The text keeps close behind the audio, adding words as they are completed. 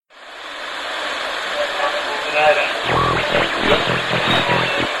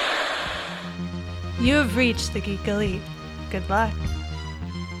You have reached the Geek Elite. Good luck.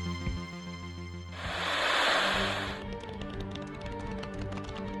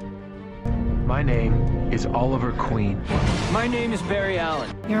 My name is Oliver Queen. My name is Barry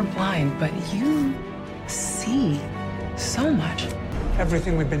Allen. You're blind, but you see so much.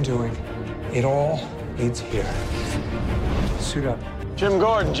 Everything we've been doing, it all leads here. Suit up. Jim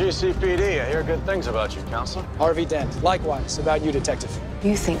Gordon, GCPD. I hear good things about you, Counselor. Harvey Dent. Likewise, about you, Detective.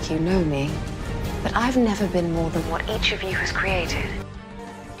 You think you know me, but I've never been more than what each of you has created.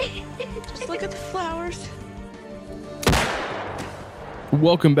 Just look at the flowers.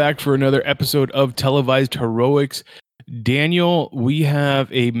 Welcome back for another episode of Televised Heroics. Daniel, we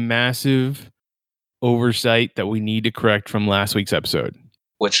have a massive oversight that we need to correct from last week's episode.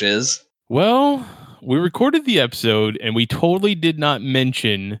 Which is? Well, we recorded the episode and we totally did not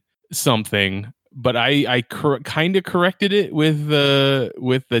mention something, but I kind of corrected it with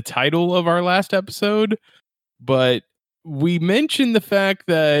the title of our last episode. But we mentioned the fact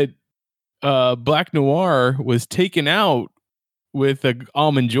that Black Noir was taken out with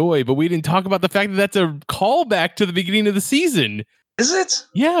Almond Joy, but we didn't talk about the fact that that's a callback to the beginning of the season. Is it?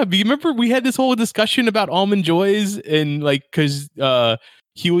 Yeah, but you remember we had this whole discussion about Almond Joys and like because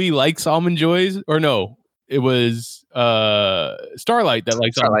Huey likes Almond Joys, or no, it was Starlight that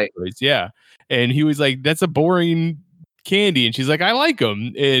likes Almond Joys. Yeah, and he was like, "That's a boring candy," and she's like, "I like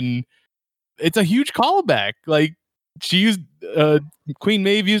them," and it's a huge callback. Like she used Queen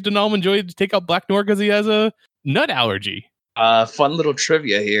Maeve used an Almond Joy to take out Black Noir because he has a nut allergy. Fun little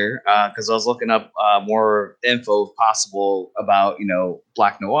trivia here, because I was looking up more info if possible about,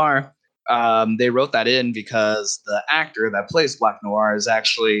 Black Noir. They wrote that in because the actor that plays Black Noir is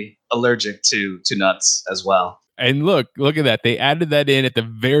actually allergic to nuts as well. And look at that. They added that in at the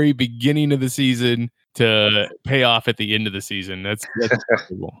very beginning of the season to pay off at the end of the season. That's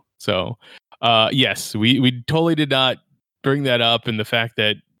incredible. So, yes, we totally did not bring that up, and the fact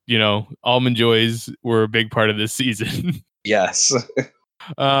that, Almond Joys were a big part of this season. Yes.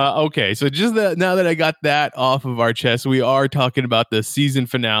 Okay, so just now that I got that off of our chest, we are talking about the season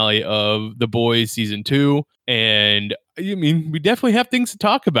finale of The Boys season 2, and I mean, we definitely have things to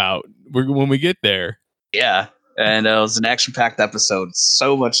talk about when we get there. Yeah, and it was an action-packed episode.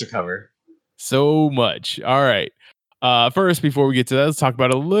 So much to cover. So much. All right. First, before we get to that, let's talk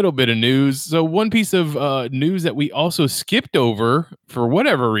about a little bit of news. So one piece of news that we also skipped over for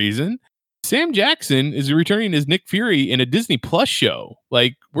whatever reason, Sam Jackson is returning as Nick Fury in a Disney Plus show.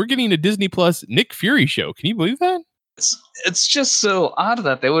 Like, we're getting a Disney Plus Nick Fury show. Can you believe that? It's just so odd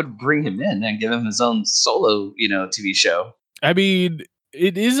that they would bring him in and give him his own solo, TV show. I mean,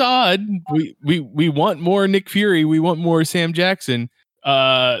 it is odd. We want more Nick Fury. We want more Sam Jackson.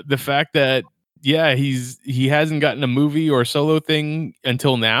 The fact that he hasn't gotten a movie or solo thing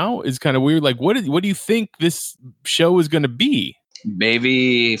until now is kind of weird. Like, what do you think this show is going to be?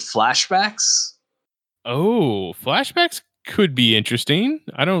 Maybe flashbacks? Oh, flashbacks could be interesting.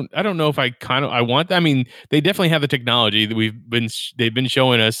 I don't know if I want that. I mean, they definitely have the technology that they've been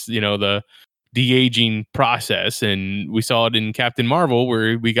showing us, the de-aging process, and we saw it in Captain Marvel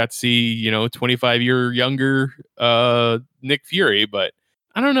where we got to see, 25-year younger Nick Fury, but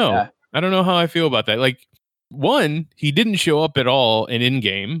I don't know. Yeah. I don't know how I feel about that. Like, one, he didn't show up at all in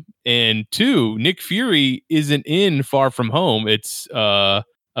Endgame, and two, Nick Fury isn't in Far From Home. It's a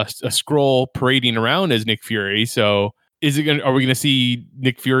Skrull parading around as Nick Fury. So, are we going to see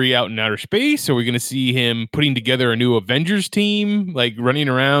Nick Fury out in outer space? Are we going to see him putting together a new Avengers team, like running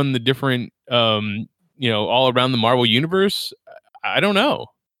around the different, all around the Marvel universe? I don't know.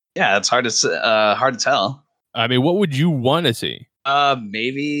 Yeah, it's hard to tell. I mean, what would you want to see?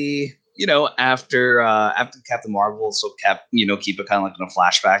 Maybe. After Captain Marvel, so keep it kind of like in a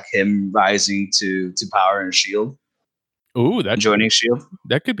flashback, him rising to power in S.H.I.E.L.D. Ooh, that joining S.H.I.E.L.D.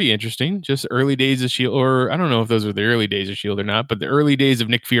 That could be interesting. Just early days of S.H.I.E.L.D., or I don't know if those are the early days of S.H.I.E.L.D. or not, but the early days of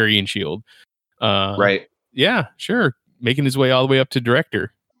Nick Fury and S.H.I.E.L.D. Right. Yeah, sure. Making his way all the way up to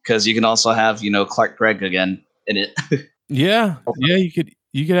director. Because you can also have, Clark Gregg again in it. Yeah. Yeah, you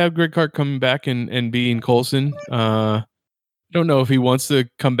could have Greg Clark coming back and being Coulson. I don't know if he wants to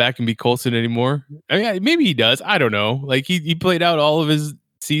come back and be Coulson anymore. I mean, maybe he does. I don't know. Like he played out all of his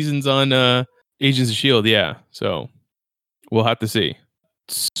seasons on Agents of S.H.I.E.L.D. Yeah. So we'll have to see.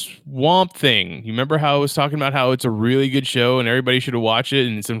 Swamp Thing. You remember how I was talking about how it's a really good show and everybody should have watched it,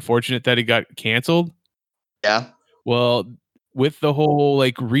 and it's unfortunate that it got canceled? Yeah. Well, with the whole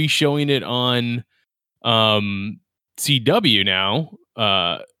like re-showing it on CW now,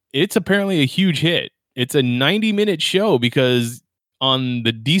 it's apparently a huge hit. It's a 90-minute show because on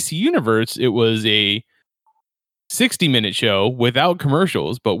the DC universe, it was a 60-minute show without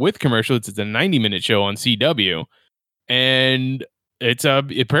commercials, but with commercials, it's a 90-minute show on CW, and it's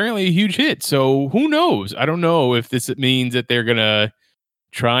apparently a huge hit. So who knows? I don't know if this means that they're gonna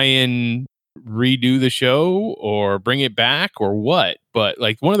try and redo the show or bring it back or what. But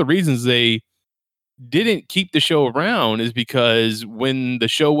like one of the reasons they didn't keep the show around is because when the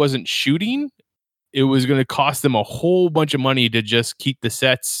show wasn't shooting, it was going to cost them a whole bunch of money to just keep the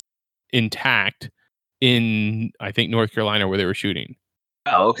sets intact in, I think, North Carolina where they were shooting.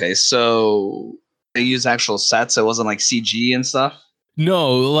 Oh, okay. So they use actual sets. It wasn't like CG and stuff.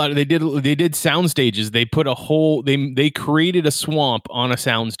 No, a lot of, they did sound stages. They put a whole they created a swamp on a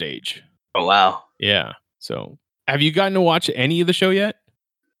sound stage. Oh wow. Yeah. So have you gotten to watch any of the show yet?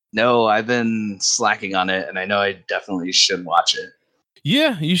 No, I've been slacking on it, and I know I definitely should watch it.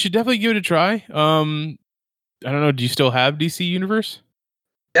 Yeah, you should definitely give it a try. I don't know. Do you still have DC Universe?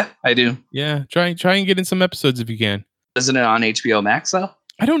 Yeah, I do. Yeah, try and get in some episodes if you can. Isn't it on HBO Max though?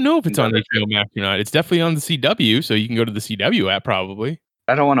 I don't know if it's on HBO Max or not. It's definitely on the CW, so you can go to the CW app probably.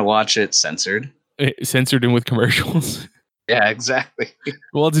 I don't want to watch it censored. Censored and with commercials. Yeah, exactly.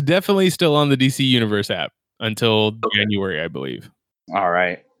 Well, it's definitely still on the DC Universe app until January, I believe. All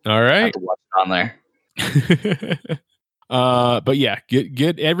right. All right. I have to watch it on there. But yeah,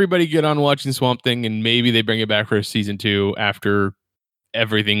 get everybody get on watching Swamp Thing, and maybe they bring it back for season 2 after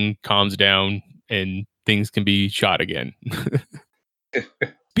everything calms down and things can be shot again.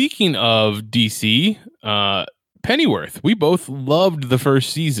 Speaking of DC, Pennyworth, we both loved the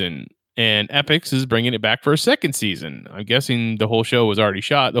first season, and Epix is bringing it back for a second season. I'm guessing the whole show was already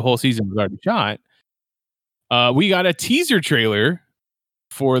shot. The whole season was already shot. We got a teaser trailer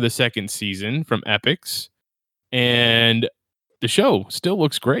for the second season from Epix, and the show still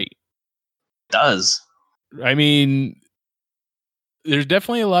looks great. It does. I mean, there's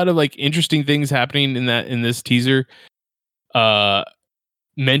definitely a lot of like interesting things happening in this teaser.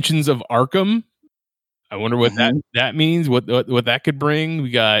 Mentions of Arkham. I wonder what that means. What that could bring.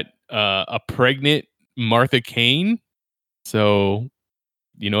 We got a pregnant Martha Kane. So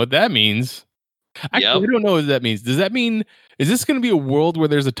you know what that means. Actually, I don't know what that means. Does that mean, is this going to be a world where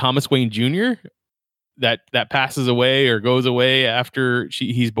there's a Thomas Wayne Jr. that passes away or goes away after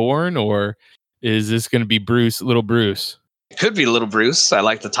he's born, or is this going to be little Bruce? It could be little Bruce. I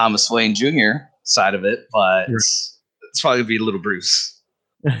like the Thomas Wayne Jr. side of it, but it's probably gonna be little Bruce.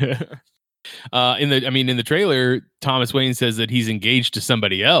 In the trailer, Thomas Wayne says that he's engaged to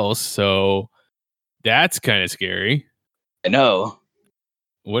somebody else, so that's kind of scary. I know.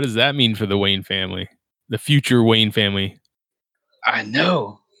 What does that mean for the Wayne family? The future Wayne family? I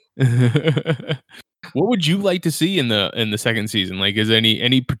know. What would you like to see in the second season? Like, is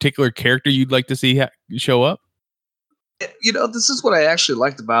any particular character you'd like to see show up? You know, this is what I actually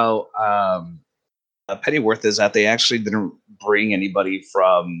liked about Pennyworth, is that they actually didn't bring anybody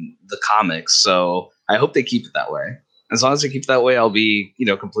from the comics. So I hope they keep it that way. As long as they keep it that way, I'll be,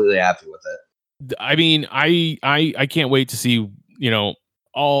 completely happy with it. I mean, I can't wait to see,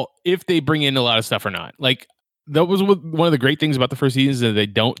 if they bring in a lot of stuff or not. Like, that was one of the great things about the first season, is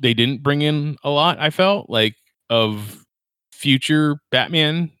that they didn't bring in a lot, I felt like, of future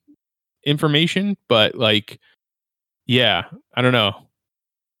Batman information, but like, yeah, I don't know.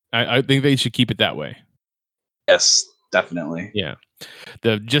 I think they should keep it that way. Yes, definitely. Yeah.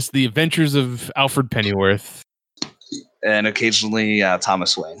 The adventures of Alfred Pennyworth. And occasionally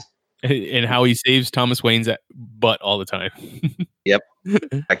Thomas Wayne. And how he saves Thomas Wayne's butt all the time. Yep.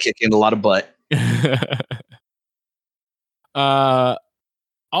 I kick in a lot of butt.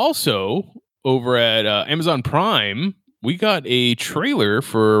 Also, over at Amazon Prime, we got a trailer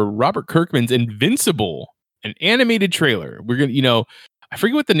for Robert Kirkman's Invincible, an animated trailer. We're gonna, I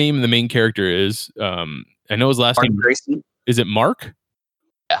forget what the name of the main character is. I know his last name. Grayson. Is it Mark?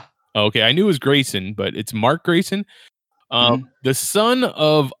 Yeah. Okay, I knew it was Grayson, but it's Mark Grayson. The son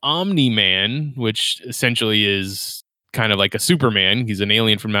of Omni-Man, which essentially is kind of like a Superman. He's an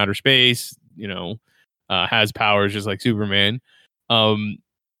alien from outer space. Has powers just like Superman.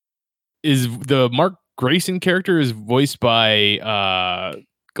 Is the Mark Grayson character is voiced by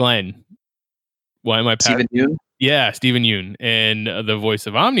Glenn. Why am I Stephen Yeun? Yeah, Stephen Yeun. And the voice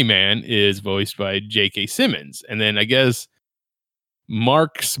of Omni-Man is voiced by J.K. Simmons. And then I guess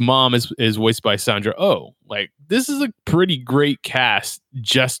Mark's mom is voiced by Sandra Oh. Like, this is a pretty great cast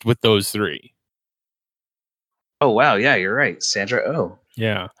just with those three. Oh wow, yeah, you're right. Sandra Oh.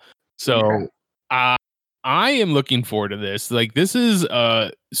 Yeah. So I am looking forward to this. Like, this is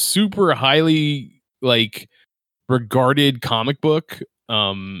a super highly regarded comic book.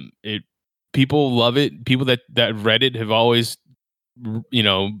 People love it. People that read it have always,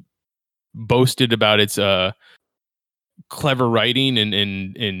 boasted about its clever writing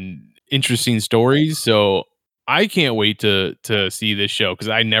and interesting stories. So I can't wait to see this show because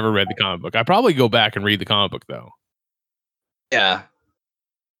I never read the comic book. I probably go back and read the comic book though. Yeah. I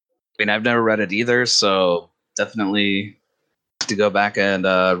mean, I've never read it either, so definitely have to go back and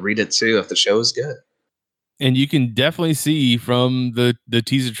read it too if the show is good. And you can definitely see from the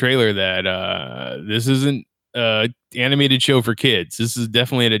teaser trailer that this isn't an animated show for kids. This is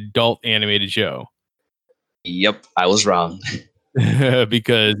definitely an adult animated show. Yep, I was wrong.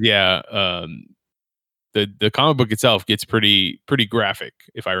 Because the comic book itself gets pretty graphic,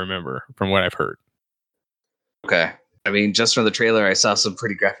 if I remember from what I've heard. Okay. I mean, just from the trailer, I saw some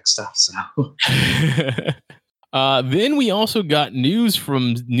pretty graphic stuff. So then we also got news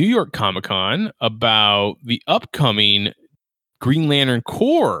from New York Comic Con about the upcoming Green Lantern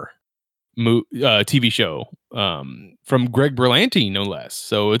Corps TV show from Greg Berlanti, no less.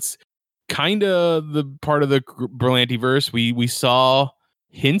 So it's kind of the part of the Berlanti verse. We saw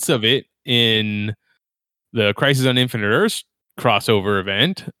hints of it in the Crisis on Infinite Earths crossover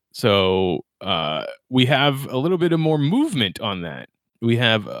event. So we have a little bit of more movement on that. We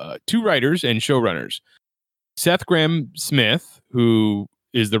have 2 writers and showrunners. Seth Grahame-Smith, who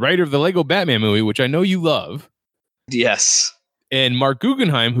is the writer of the Lego Batman movie, which I know you love. Yes. And Mark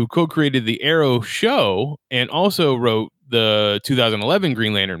Guggenheim, who co-created the Arrow show and also wrote the 2011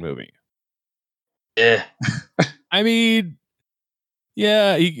 Green Lantern movie. Yeah. I mean,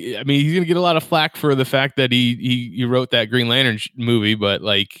 yeah, he's going to get a lot of flack for the fact that he wrote that Green Lantern movie, but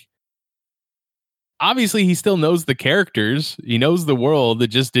like, obviously he still knows the characters. He knows the world. It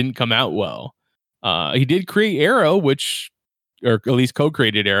just didn't come out well. He did create Arrow, or at least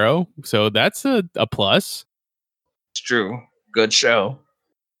co-created Arrow. So that's a plus. It's true. Good show.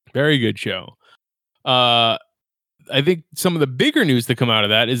 Very good show. I think some of the bigger news to come out of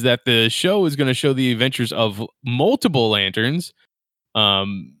that is that the show is going to show the adventures of multiple Lanterns,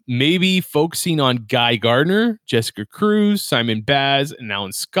 maybe focusing on Guy Gardner, Jessica Cruz, Simon Baz, and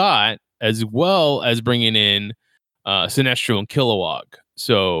Alan Scott, as well as bringing in Sinestro and Kilowog.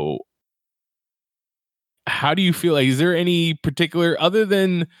 So how do you feel? Like, is there any particular, other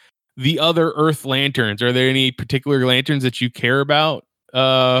than the other Earth Lanterns, are there any particular Lanterns that you care about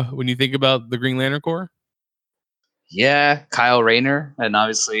when you think about the Green Lantern Corps? Yeah, Kyle Rayner, and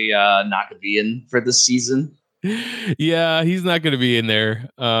obviously not going to be in for this season. Yeah, he's not going to be in there.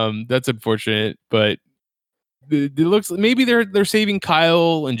 That's unfortunate, but it looks maybe they're saving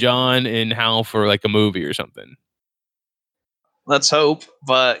Kyle and John and Hal for like a movie or something. Let's hope,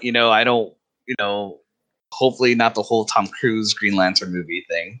 but I don't. Hopefully not the whole Tom Cruise Green Lantern movie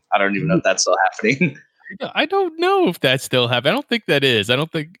thing. I don't even know if that's still happening. I don't know if that's still happening. I don't think that is. I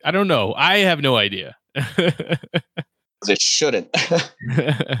don't know. I have no idea. It shouldn't.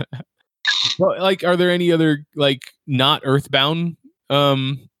 Well, like, are there any other like not Earthbound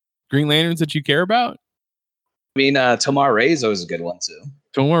Green Lanterns that you care about? I mean, Tomar Ray is always a good one too.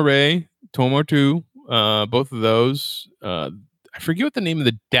 Tomar Ray, Tomar 2, both of those. I forget what the name of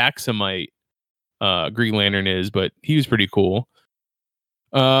the Daxamite Green Lantern is, but he was pretty cool.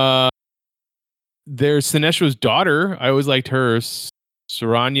 There's Sinestro's daughter. I always liked her,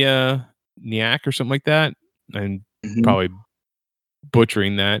 Saranya Nyack or something like that. I'm probably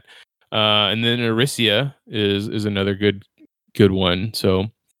butchering that. And then Aricia is another good one. So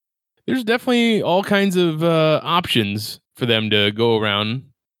there's definitely all kinds of options for them to go around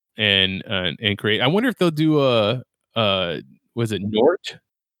and create. I wonder if they'll do was it Nort?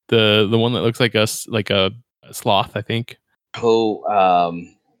 The one that looks like us, like a sloth, I think. Oh,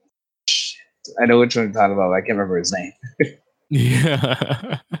 I know which one you're talking about. I can't remember his name.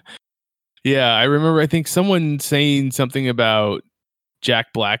 Yeah. Yeah, I remember, I think someone saying something about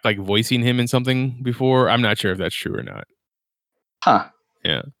Jack Black, like voicing him in something before. I'm not sure if that's true or not. Huh.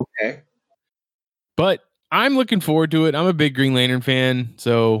 Yeah. Okay. But I'm looking forward to it. I'm a big Green Lantern fan,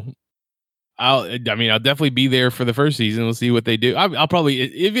 so I'll definitely be there for the first season. We'll see what they do. I'll probably,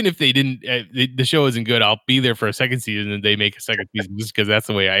 even if they didn't, the show isn't good, I'll be there for a second season and they make a second season just because that's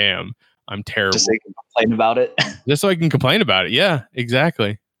the way I am. I'm terrible. Just so you can complain about it. Just so I can complain about it. Yeah,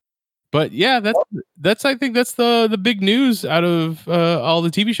 exactly. But yeah, that's I think that's the big news out of all the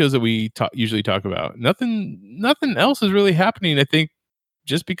TV shows that we usually talk about. Nothing else is really happening. I think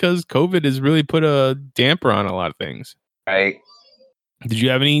just because COVID has really put a damper on a lot of things. Right. Did you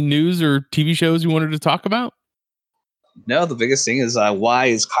have any news or TV shows you wanted to talk about? No, the biggest thing is why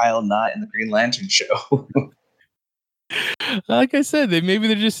is Kyle not in the Green Lantern show? Like I said, maybe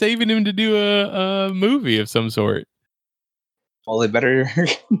they're just saving him to do a movie of some sort. Well, they better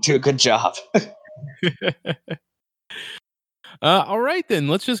do a good job. All right, then.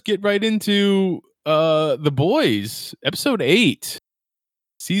 Let's just get right into The Boys, episode 8,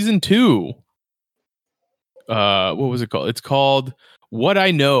 season 2. What was it called? It's called What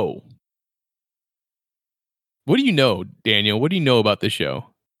I Know. What do you know, Daniel? What do you know about this show?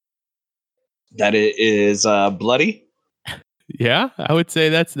 That it is bloody. Yeah, I would say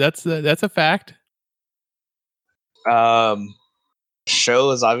that's a fact.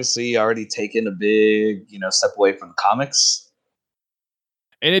 Show has obviously already taken a big, step away from the comics.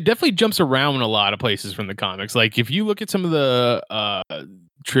 And it definitely jumps around a lot of places from the comics. Like if you look at some of the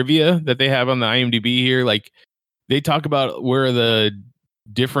trivia that they have on the IMDb here, like they talk about where the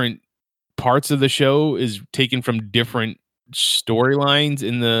different parts of the show is taken from different storylines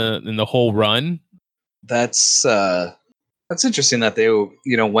in the whole run. That's interesting that they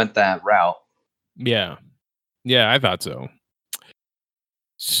went that route. Yeah, I thought so.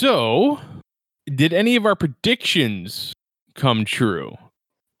 So, did any of our predictions come true?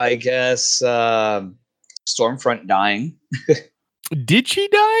 I guess Stormfront dying. Did she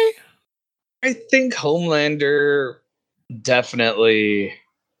die? I think Homelander definitely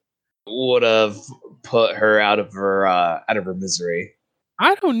would have put her out of her misery.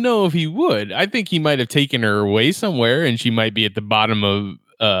 I don't know if he would. I think he might have taken her away somewhere, and she might be at the bottom of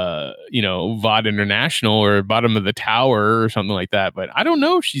VOD International or bottom of the tower or something like that. But I don't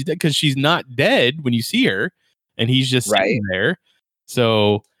know if she's dead, because she's not dead when you see her, and he's just sitting there.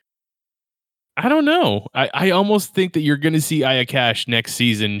 So I don't know. I almost think that you're going to see Aya Cash next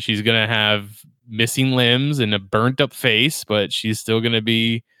season. She's going to have missing limbs and a burnt up face, but she's still going to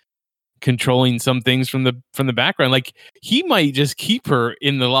be controlling some things from the background. Like he might just keep her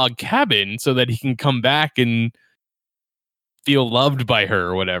in the log cabin so that he can come back and feel loved by her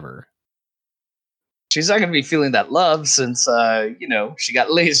or whatever. She's not going to be feeling that love since she got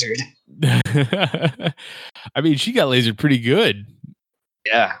lasered. I mean, she got lasered pretty good.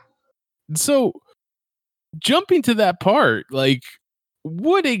 Yeah. So jumping to that part, like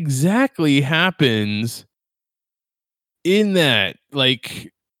what exactly happens in that?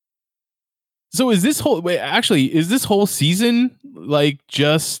 Like, so is this whole season like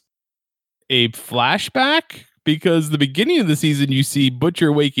just a flashback? Because the beginning of the season, you see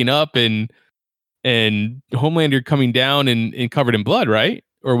Butcher waking up and Homelander coming down and covered in blood, right?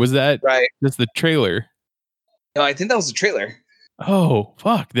 Or was that just the trailer? No, I think that was the trailer. Oh,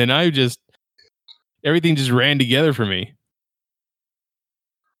 fuck. Then everything just ran together for me.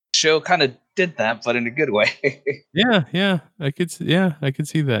 Show kind of did that, but in a good way. Yeah. I could see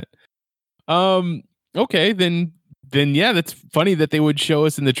that. Okay, then yeah, that's funny that they would show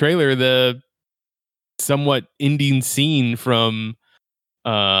us in the trailer the somewhat ending scene from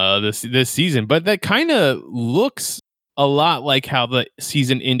this season, but that kind of looks a lot like how the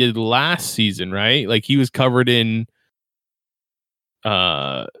season ended last season, right? Like he was covered in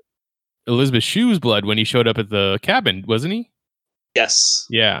Elizabeth Shue's blood when he showed up at the cabin, wasn't he? Yes.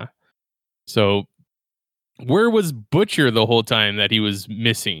 Yeah. So where was Butcher the whole time that he was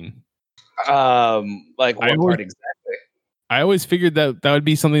missing? Like what part exactly? I always figured that would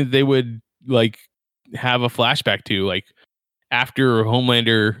be something that they would like have a flashback to, like after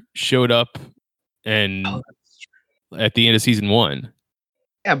Homelander showed up and at the end of season 1.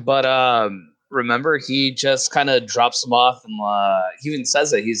 Yeah, but remember he just kind of drops him off, and he even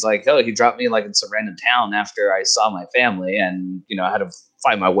says it. He's like, "Oh, he dropped me like in some random town after I saw my family, and I had to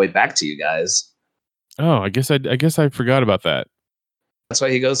find my way back to you guys." Oh, I guess I forgot about that. That's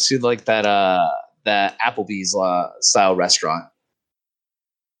why he goes to like that Applebee's style restaurant.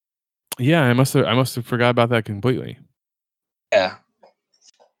 Yeah, I must have forgot about that completely. Yeah.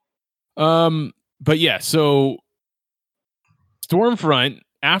 But yeah, so Stormfront,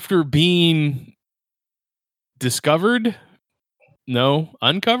 after being uncovered,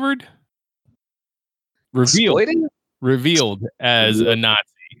 revealed as a Nazi,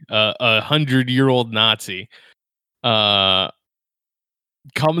 a 100-year-old Nazi,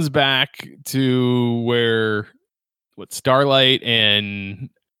 comes back to where Starlight and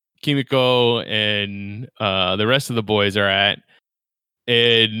Kimiko and the rest of the boys are at.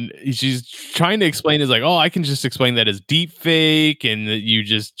 And she's trying to explain, is like, oh, I can just explain that as deep fake and that you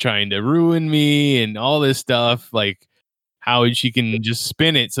just trying to ruin me and all this stuff. Like how she can just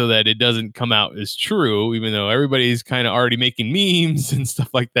spin it so that it doesn't come out as true, even though everybody's kind of already making memes and stuff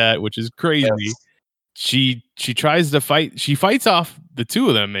like that, which is crazy. Yes. She tries to fight. She fights off the two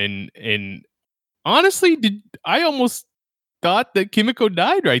of them. And honestly, I almost thought that Kimiko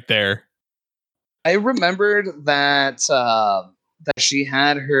died right there. I remembered that that she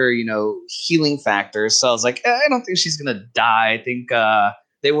had her, healing factor. So I was like, I don't think she's gonna die. I think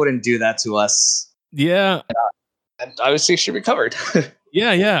they wouldn't do that to us. Yeah. And obviously she recovered.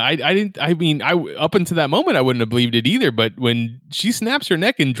 Yeah. I didn't. I mean, up until that moment, I wouldn't have believed it either. But when she snaps her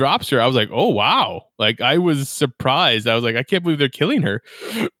neck and drops her, I was like, oh wow! Like I was surprised. I was like, I can't believe they're killing her.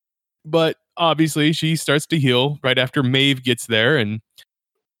 But obviously, she starts to heal right after Maeve gets there, and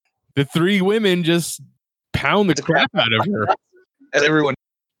the three women just pound the crap out of her. And everyone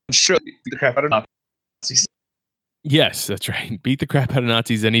should beat the crap out of Nazis. Yes, that's right. Beat the crap out of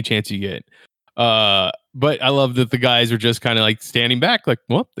Nazis any chance you get. But I love that the guys are just kind of like standing back, like,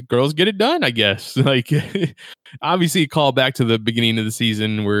 well, the girls get it done, I guess. Like, obviously, call back to the beginning of the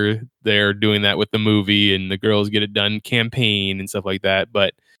season where they're doing that with the movie and the girls get it done campaign and stuff like that.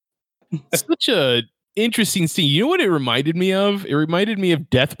 But such a interesting scene. You know what it reminded me of? It reminded me of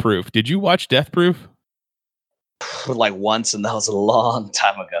Death Proof. Did you watch Death Proof? Like once, and that was a long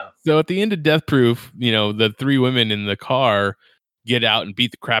time ago. So at the end of Death Proof, you know, the three women in the car get out and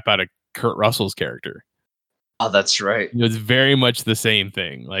beat the crap out of Kurt Russell's character. Oh, that's right. You know, it's very much the same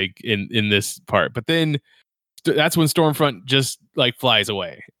thing, like in this part. But then that's when Stormfront just like flies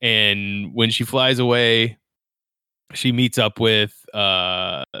away. And when she flies away, she meets up with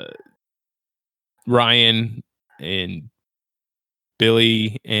Ryan and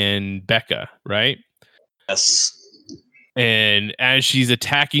Billy and Becca, right? Yes. And as she's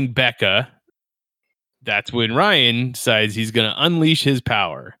attacking Becca, that's when Ryan decides he's going to unleash his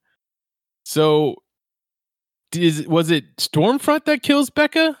power. So was it Stormfront that kills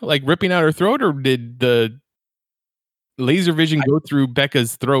Becca, like ripping out her throat, or did the laser vision go through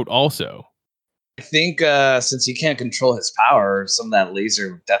Becca's throat also? I think since he can't control his power, some of that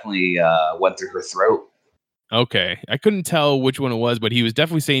laser definitely went through her throat. Okay. I couldn't tell which one it was, but he was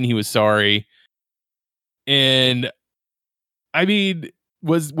definitely saying he was sorry. And I mean,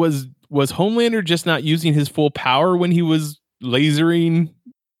 was Homelander just not using his full power when he was lasering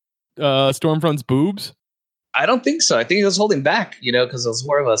Stormfront's boobs? I don't think so. I think he was holding back, because it was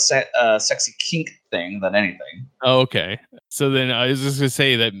more of a sexy kink thing than anything. Oh, okay. So then I was just gonna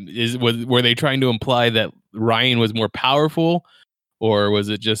say that were they trying to imply that Ryan was more powerful, or was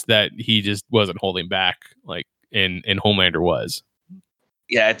it just that he just wasn't holding back, like and Homelander was?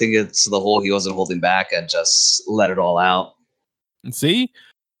 Yeah, I think it's the whole he wasn't holding back and just let it all out. And see,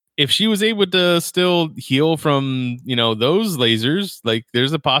 if she was able to still heal from, those lasers, like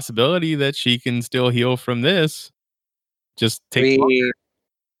there's a possibility that she can still heal from this. Just take longer.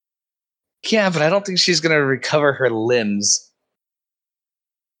 Yeah, but I don't think she's going to recover her limbs.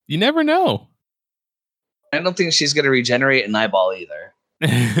 You never know. I don't think she's going to regenerate an eyeball either.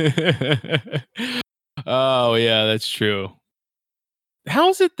 Oh, yeah, that's true. How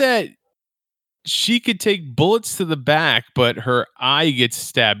is it that she could take bullets to the back, but her eye gets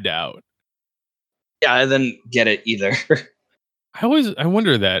stabbed out? Yeah, I didn't get it either. I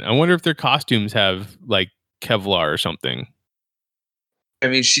wonder that. I wonder if their costumes have like Kevlar or something. I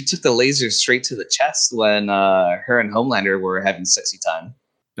mean, she took the laser straight to the chest when her and Homelander were having sexy time.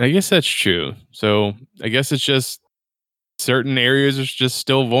 I guess that's true. So I guess it's just certain areas are just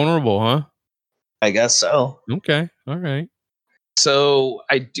still vulnerable, huh? I guess so. Okay. All right. So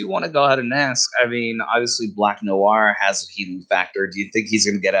I do want to go ahead and ask. I mean, obviously Black Noir has a healing factor. Do you think he's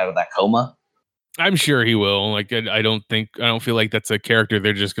going to get out of that coma? I'm sure he will. Like, I don't feel like that's a character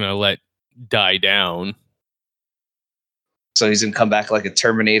they're just going to let die down. So he's going to come back like a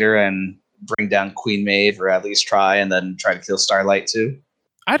Terminator and bring down Queen Maeve, or at least try, and then try to kill Starlight too?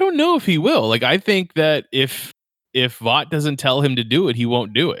 I don't know if he will. Like, I think that if Vought doesn't tell him to do it, he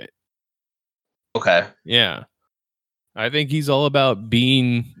won't do it. Okay. Yeah. I think he's all about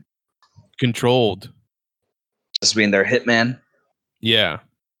being controlled. Just being their hitman? Yeah.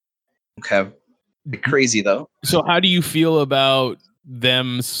 Okay. Crazy, though. So how do you feel about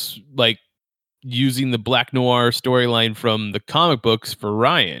them, like, using the Black Noir storyline from the comic books for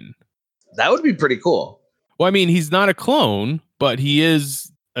Ryan? That would be pretty cool. Well, I mean, he's not a clone, but he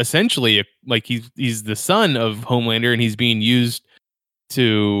is essentially he's the son of Homelander, and he's being used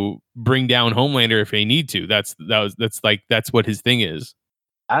to bring down Homelander if they need to. That's what his thing is.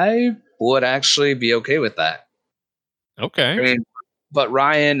 I would actually be okay with that. Okay. I mean, but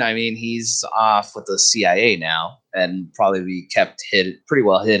Ryan, I mean, he's off with the CIA now and probably be kept pretty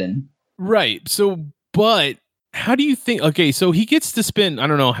well hidden. Right. So, but how do you think? Okay, so he gets to spend, I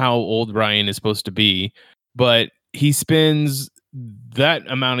don't know how old Ryan is supposed to be, but he spends that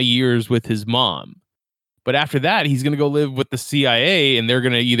amount of years with his mom. But after that, he's going to go live with the CIA, and they're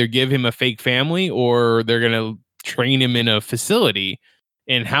going to either give him a fake family or they're going to train him in a facility.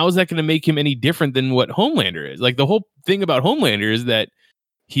 And how is that going to make him any different than what Homelander is? Like, the whole thing about Homelander is that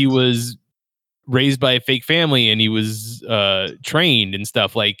he was raised by a fake family and he was trained and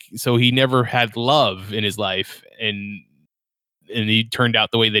stuff, like, so he never had love in his life. And he turned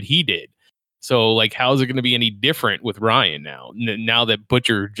out the way that he did. So like, how is it going to be any different with Ryan now? Now that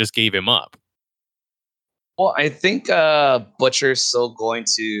Butcher just gave him up. Well, I think Butcher's still going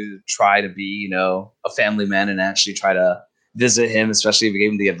to try to be, a family man and actually try to visit him, especially if he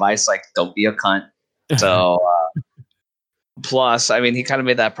gave him the advice, like, don't be a cunt. So, plus, I mean, he kind of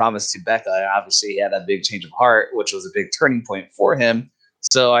made that promise to Becca. And obviously, he had that big change of heart, which was a big turning point for him.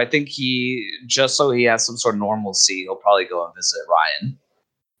 So I think just so he has some sort of normalcy, he'll probably go and visit Ryan.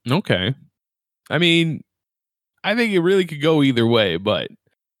 Okay. I mean, I think it really could go either way, but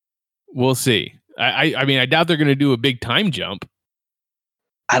we'll see. I mean, I doubt they're going to do a big time jump.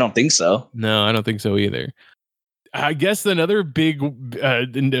 I don't think so. No, I don't think so either. I guess another big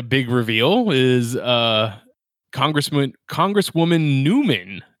reveal is Congresswoman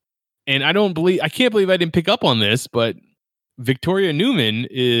Newman. And I can't believe I didn't pick up on this, but Victoria Newman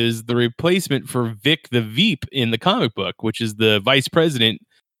is the replacement for Vic the Veep in the comic book, which is the vice president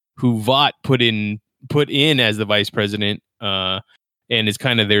who Vought put in as the vice president, and is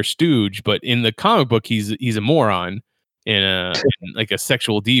kind of their stooge. But in the comic book, he's a moron and like a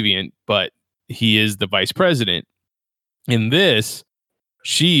sexual deviant, but he is the vice president. In this,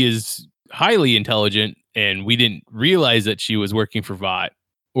 she is highly intelligent, and we didn't realize that she was working for Vought.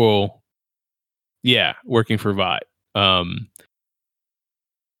 Well, yeah, working for Vought. And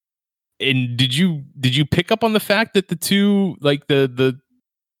did you pick up on the fact that the two, like the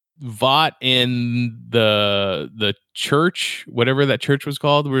Vought and the church, whatever that church was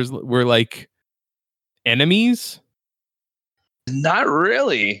called, were like enemies? Not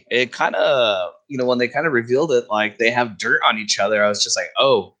really. It kind of, when they kind of revealed it, like they have dirt on each other. I was just like,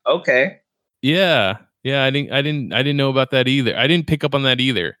 oh, okay. Yeah. I didn't know about that either. I didn't pick up on that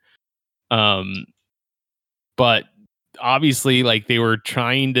either. But obviously, like, they were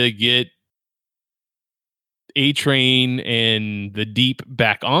trying to get A-Train and the Deep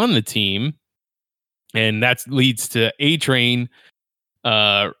back on the team, and that leads to A-Train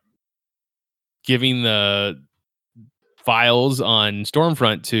giving the files on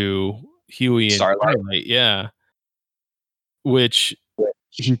Stormfront to Huey and Starlight. Yeah, which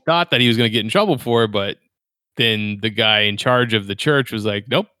he thought that he was going to get in trouble for, but then the guy in charge of the church was like,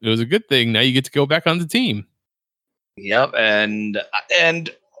 nope, it was a good thing. Now you get to go back on the team. Yep. And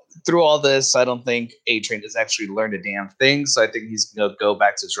through all this, I don't think A-Train has actually learned a damn thing. So I think he's going to go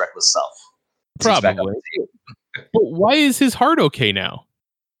back to his reckless self. Probably. But why is his heart okay now?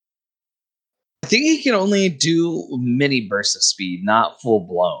 I think he can only do mini bursts of speed, not full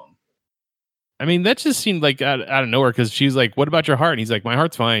blown. I mean, that just seemed like out of nowhere, because she's like, what about your heart? And he's like, my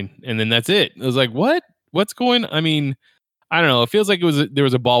heart's fine. And then that's it. I was like, what? What's going on? I mean, I don't know. It feels like there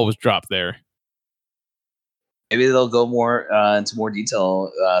was a ball was dropped there. Maybe they'll go more into more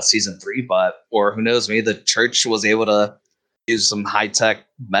detail season 3, or who knows, maybe the church was able to use some high-tech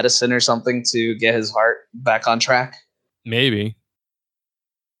medicine or something to get his heart back on track. Maybe.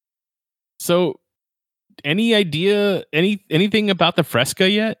 So, any idea, anything about the Fresca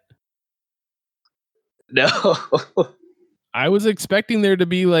yet? No. I was expecting there to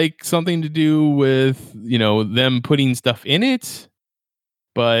be like something to do with, them putting stuff in it,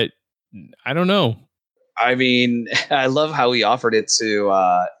 but I don't know. I mean, I love how he offered it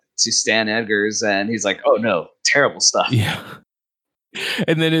to Stan Edgars, and he's like, "Oh no, terrible stuff." Yeah,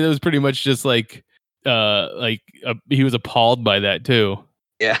 and then it was pretty much just like he was appalled by that too.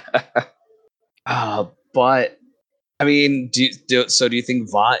 Yeah, but I mean, do you think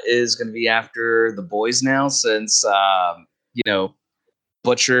Vought is going to be after the boys now, since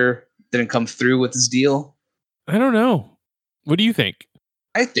Butcher didn't come through with his deal? I don't know. What do you think?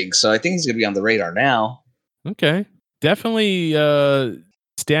 I think so. I think he's going to be on the radar now. Okay. Definitely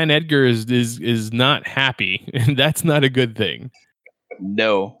Stan Edgars is not happy, and that's not a good thing.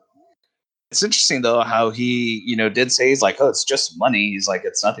 No. It's interesting though how he, did say, he's like, "Oh, it's just money." He's like,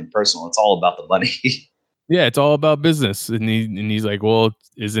 "It's nothing personal. It's all about the money." Yeah, it's all about business. And he's like, "Well,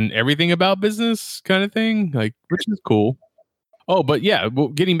 isn't everything about business?" kind of thing, like, which is cool. Oh, but yeah, well,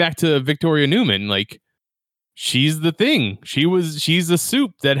 getting back to Victoria Newman, like, she's the thing. She's the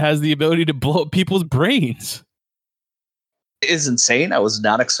soup that has the ability to blow up people's brains. It is insane. I was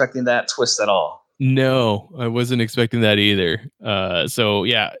not expecting that twist at all. No, I wasn't expecting that either. So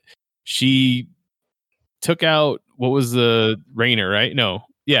yeah, she took out, what was the Rayner, right? No.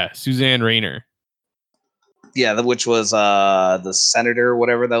 Yeah, Suzanne Rayner. Yeah, which was the senator or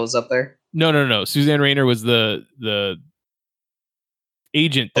whatever that was up there. No. Suzanne Rayner was the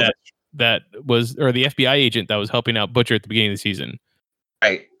agent that was, or the FBI agent that was helping out Butcher at the beginning of the season.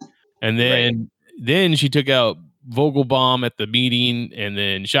 Right. And then she took out Vogelbaum at the meeting, and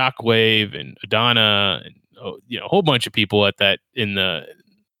then Shockwave and Adana and a whole bunch of people at that in the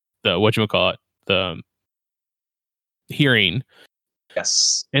whatchamacallit, the hearing.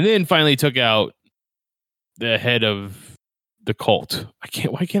 Yes. And then finally took out the head of the cult.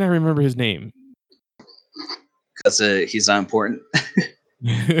 Why can't I remember his name? Because he's not important.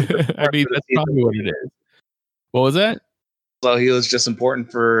 I mean, that's probably what it is. What was that? So he was just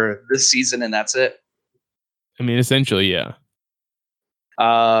important for this season, and that's it. I mean, essentially, yeah.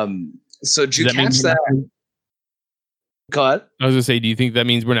 So did you catch that? Go ahead. I was gonna say, do you think that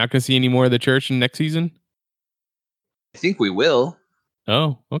means we're not gonna see any more of the church in next season? I think we will.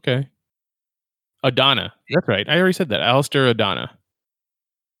 Oh, okay. Adana. That's right. I already said that. Alistair Adana.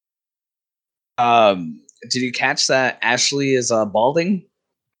 Did you catch that Ashley is balding?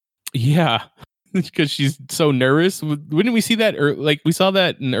 Yeah, because she's so nervous. Wouldn't we see that? Like we saw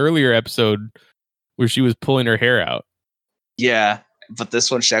that in an earlier episode where she was pulling her hair out. Yeah, but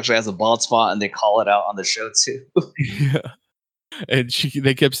this one she actually has a bald spot, and they call it out on the show too. Yeah, and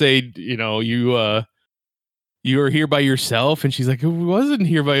they kept saying, you were here by yourself, and she's like, I wasn't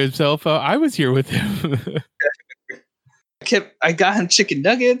here by himself. I was here with him. I got him chicken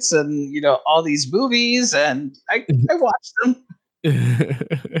nuggets and all these movies, and I watched them.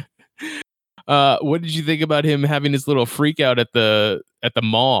 What did you think about him having his little freak out at the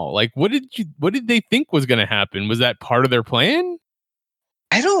mall? Like, what did they think was going to happen? Was that part of their plan?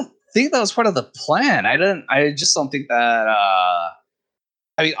 I don't think that was part of the plan. I just don't think that. I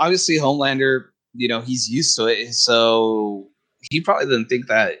mean, obviously, Homelander, he's used to it, so he probably didn't think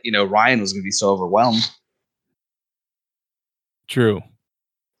that Ryan was going to be so overwhelmed. True.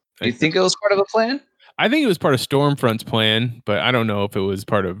 Do you think it was part of a plan? I think it was part of Stormfront's plan, but I don't know if it was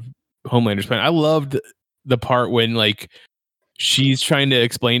part of Homelander's plan. I loved the part when she's trying to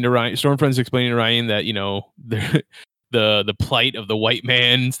explain to Ryan, Stormfront's explaining to Ryan that the plight of the white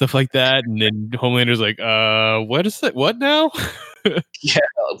man and stuff like that, and then Homelander's like, what is it? What now? Yeah,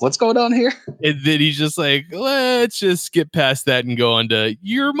 what's going on here? And then he's just like, let's just skip past that and go on to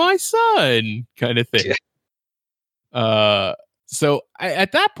 "you're my son" kind of thing. Yeah. So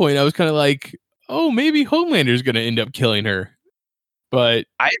at that point, I was kind of like, oh, maybe Homelander's going to end up killing her. But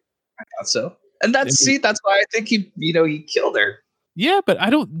I thought so. And that's why I think he killed her. Yeah, but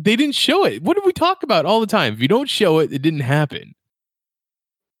they didn't show it. What did we talk about all the time? If you don't show it, it didn't happen.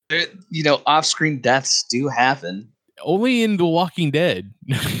 Off-screen deaths do happen. Only in The Walking Dead.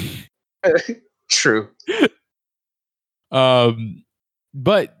 True.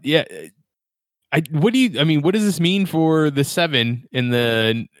 But yeah, what does this mean for the 7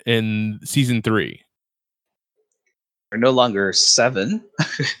 in season 3? They're no longer 7.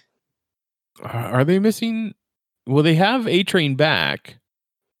 Are they missing? Well, they have A-Train back.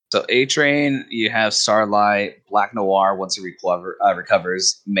 So A-Train, you have Starlight, Black Noir once he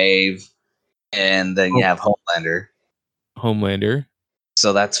recovers, Maeve, and then you have Homelander.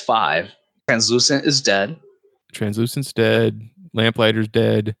 So that's 5. Translucent is dead. Translucent's dead. Lamplighter's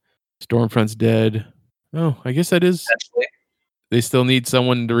dead. Stormfront's dead. Oh, I guess that is. Actually. They still need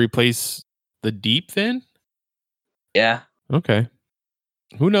someone to replace the Deep then? Yeah. Okay.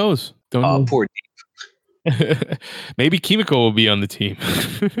 Who knows? Don't know. Poor Deep. Maybe Kimiko will be on the team.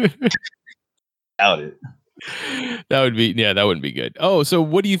 Doubt it. That wouldn't be good. Oh, so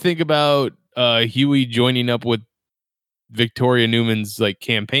what do you think about Huey joining up with Victoria Newman's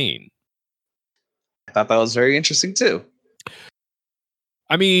campaign? I thought that was very interesting too.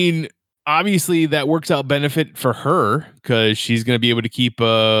 I mean, obviously that works out benefit for her because she's going to be able to keep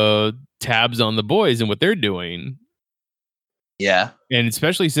tabs on the boys and what they're doing. Yeah. And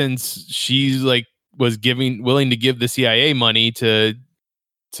especially since she's was willing to give the CIA money to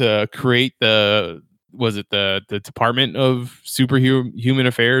create the Department of Superhuman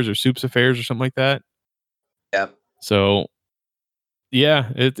Affairs or Supes Affairs or something like that. Yep. So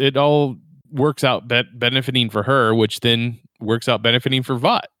yeah, it all works out benefiting for her, which then works out benefiting for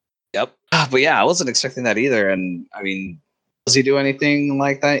Vought. Yep. But yeah, I wasn't expecting that either. And I mean, does he do anything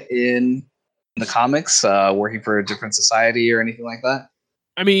like that in the comics, working for a different society or anything like that?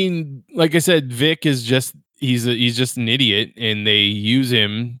 I mean, like I said, Vic is he's just an idiot, and they use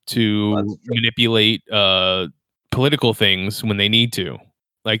him to manipulate political things when they need to.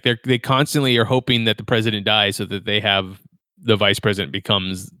 They constantly are hoping that the president dies so that they have the vice president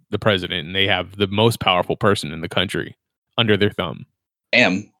becomes the president, and they have the most powerful person in the country under their thumb.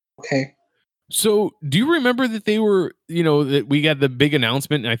 Damn. Okay. So, do you remember that they were, that we got the big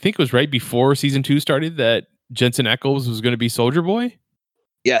announcement, and I think it was right before season 2 started, that Jensen Ackles was going to be Soldier Boy?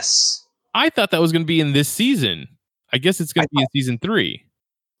 Yes. I thought that was going to be in this season. I guess it's going to be in season 3.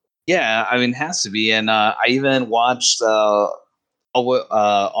 Yeah, I mean, it has to be. And I even watched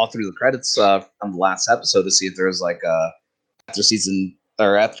all through the credits from the last episode to see if there was like a after season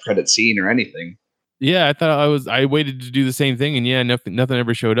or after credit scene or anything. Yeah, I waited to do the same thing, and yeah, nothing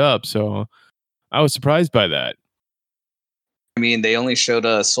ever showed up. So I was surprised by that. I mean, they only showed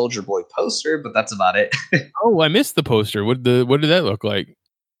a Soldier Boy poster, but that's about it. Oh, I missed the poster. What did that look like?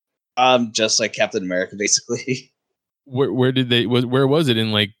 Just like Captain America, basically. Where was it,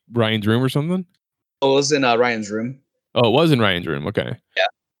 in like Ryan's room or something? Oh, it was in Ryan's room. Oh, it was in Ryan's room. Okay.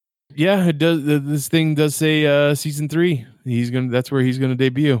 Yeah, it does. This thing does say season 3. That's where he's gonna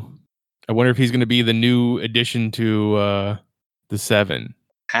debut. I wonder if he's gonna be the new addition to the 7.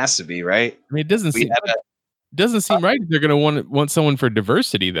 Has to be, right? I mean, it doesn't seem right. They're gonna want someone for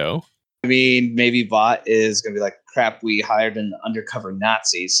diversity, though. I mean, maybe Vought is gonna be like, crap, we hired an undercover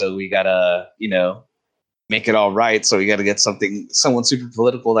Nazi, so we gotta, make it all right. So we gotta get someone super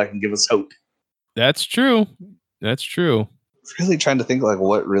political that can give us hope. That's true. Really trying to think like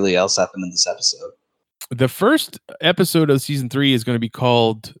what really else happened in this episode. The first episode of season 3 is going to be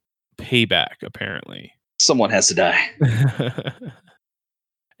called Payback, apparently. Someone has to die.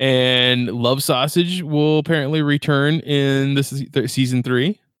 And Love Sausage will apparently return in this season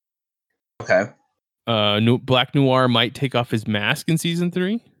 3. Okay. Black Noir might take off his mask in season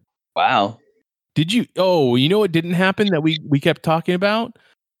 3. Wow. You know what didn't happen that we kept talking about?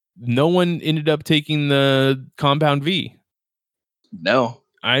 No one ended up taking the Compound V. No.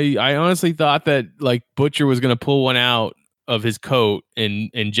 I honestly thought that like Butcher was going to pull one out of his coat and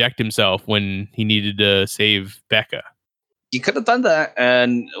inject himself when he needed to save Becca. He could have done that,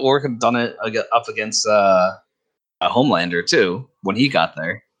 or could have done it up against Homelander too when he got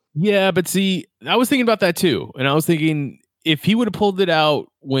there. Yeah, but see, I was thinking about that too, and I was thinking if he would have pulled it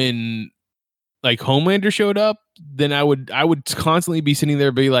out when like Homelander showed up, then I would constantly be sitting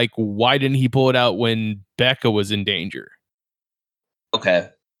there, be like, why didn't he pull it out when Becca was in danger? Okay.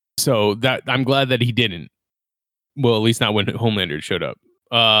 So that I'm glad that he didn't. Well, at least not when Homelander showed up.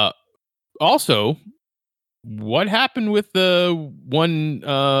 Also, what happened with the one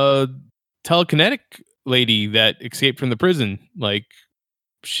telekinetic lady that escaped from the prison? Like,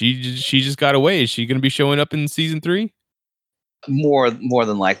 she just got away. Is she going to be showing up in season 3? More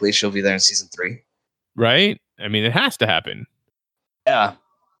than likely, she'll be there in season 3. Right? I mean, it has to happen. Yeah.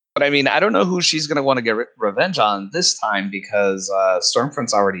 But I mean, I don't know who she's going to want to get revenge on this time because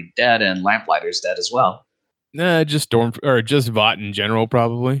Stormfront's already dead and Lamplighter's dead as well. Nah, just just Vought in general,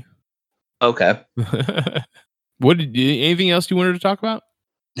 probably. Okay. Anything else you wanted to talk about?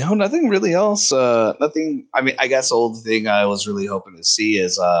 No, nothing really else. Nothing. I mean, I guess the old thing I was really hoping to see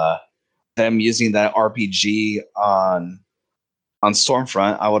is them using that RPG on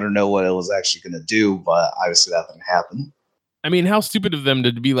Stormfront. I want to know what it was actually going to do, but obviously that didn't happen. I mean, how stupid of them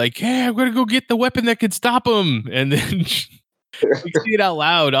to be like, "Hey, I'm going to go get the weapon that could stop him," and then you see it out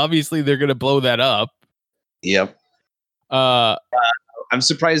loud. Obviously, they're going to blow that up. Yep. I'm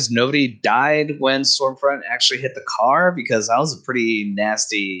surprised nobody died when Stormfront actually hit the car because that was a pretty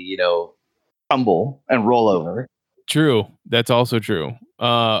nasty, tumble and rollover. True. That's also true.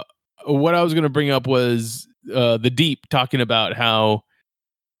 What I was going to bring up was the Deep talking about how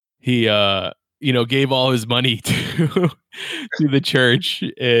he, gave all his money to the church,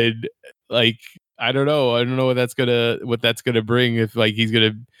 and like I don't know what that's gonna bring, if like he's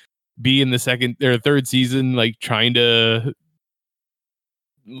gonna be in the second or third season like trying to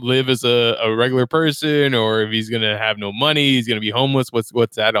live as a regular person, or if he's gonna have no money, he's gonna be homeless.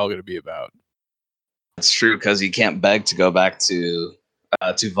 What's that all gonna be about? It's true, because he can't beg to go back to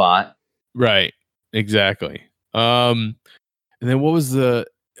Vought. Right, exactly. And then what was the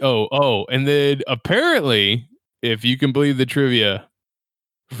and then apparently, if you can believe the trivia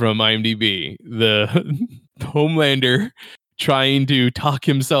from IMDb, the Homelander trying to talk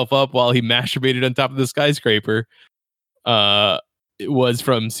himself up while he masturbated on top of the skyscraper it was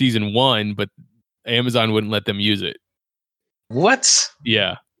from season 1, but Amazon wouldn't let them use it. What?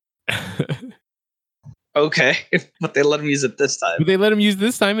 Yeah. Okay, but they let him use it this time. They let him use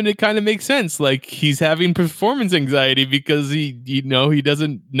this time, and it kind of makes sense. Like, he's having performance anxiety because he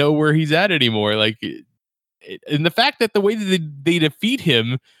doesn't know where he's at anymore. Like, and the fact that the way that they defeat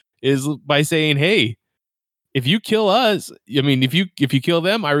him is by saying, "Hey, if you kill us, I mean, if you kill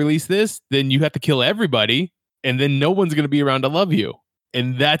them, I release this. Then you have to kill everybody, and then no one's going to be around to love you."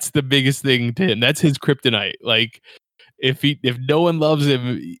 And that's the biggest thing to him. That's his kryptonite. Like, if no one loves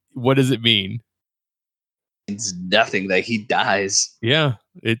him, what does it mean? It's nothing. That he dies. Yeah,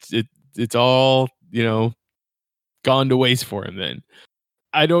 it's all gone to waste for him. Then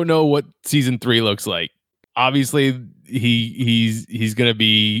I don't know what season 3 looks like. Obviously, he's gonna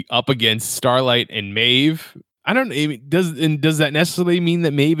be up against Starlight and Maeve, I don't know. Does that necessarily mean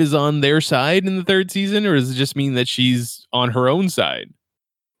that Maeve is on their side in the third season, or does it just mean that she's on her own side?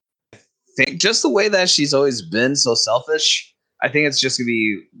 I think just the way that she's always been so selfish, I think it's just gonna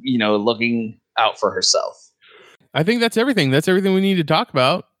be, looking out for herself. I think that's everything. That's everything we need to talk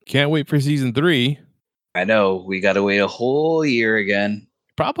about. Can't wait for season 3. I know we got to wait a whole year again.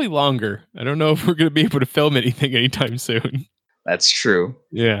 Probably longer. I don't know if we're going to be able to film anything anytime soon. That's true.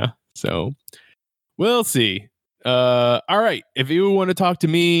 Yeah. So we'll see. All right. If you want to talk to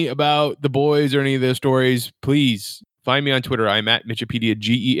me about The Boys or any of those stories, please find me on Twitter. I'm at Mitchipedia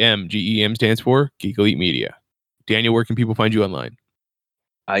GEM. GEM stands for Geek Elite Media. Daniel, where can people find you online?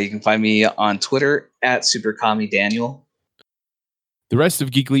 You can find me on Twitter at SuperCommieDaniel. The rest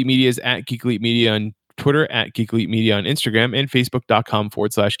of Geek Elite Media is at Geek Elite Media on Twitter, at Geek Elite Media on Instagram, and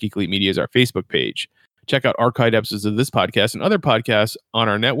Facebook.com/Geek Elite Media is our Facebook page. Check out archived episodes of this podcast and other podcasts on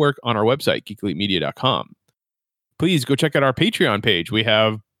our network on our website, geekelitemedia.com. Please go check out our Patreon page. We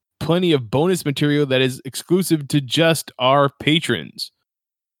have plenty of bonus material that is exclusive to just our patrons.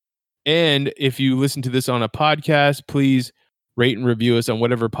 And if you listen to this on a podcast, please rate and review us on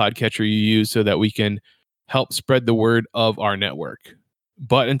whatever podcatcher you use so that we can help spread the word of our network.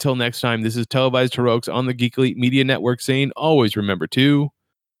 But until next time, this is Televised Heroics on the Geek Elite Media Network saying, always remember to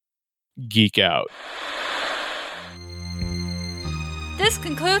geek out. This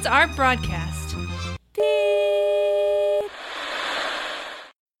concludes our broadcast.